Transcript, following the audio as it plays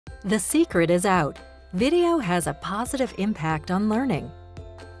The secret is out. Video has a positive impact on learning.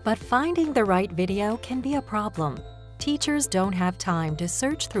 But finding the right video can be a problem. Teachers don't have time to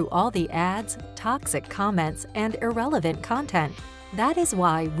search through all the ads, toxic comments, and irrelevant content. That is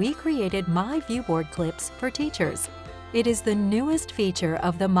why we created myViewBoard clips for teachers. It is the newest feature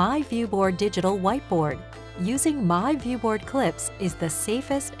of the myViewBoard digital whiteboard. Using myViewBoard clips is the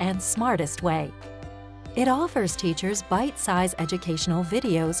safest and smartest way. It offers teachers bite-sized educational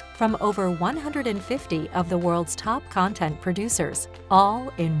videos from over 150 of the world's top content producers,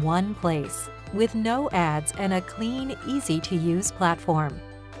 all in one place, with no ads and a clean, easy-to-use platform.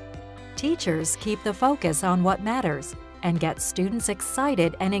 Teachers keep the focus on what matters and get students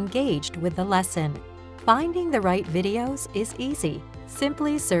excited and engaged with the lesson. Finding the right videos is easy.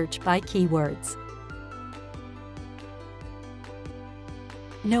 Simply search by keywords.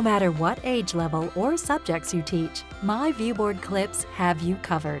 No matter what age level or subjects you teach, myViewBoard clips have you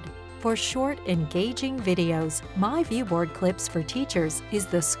covered. For short, engaging videos, myViewBoard Clips for Teachers is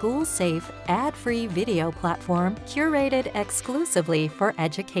the school-safe, ad-free video platform curated exclusively for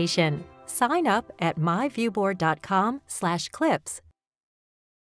education. Sign up at myviewboard.com/clips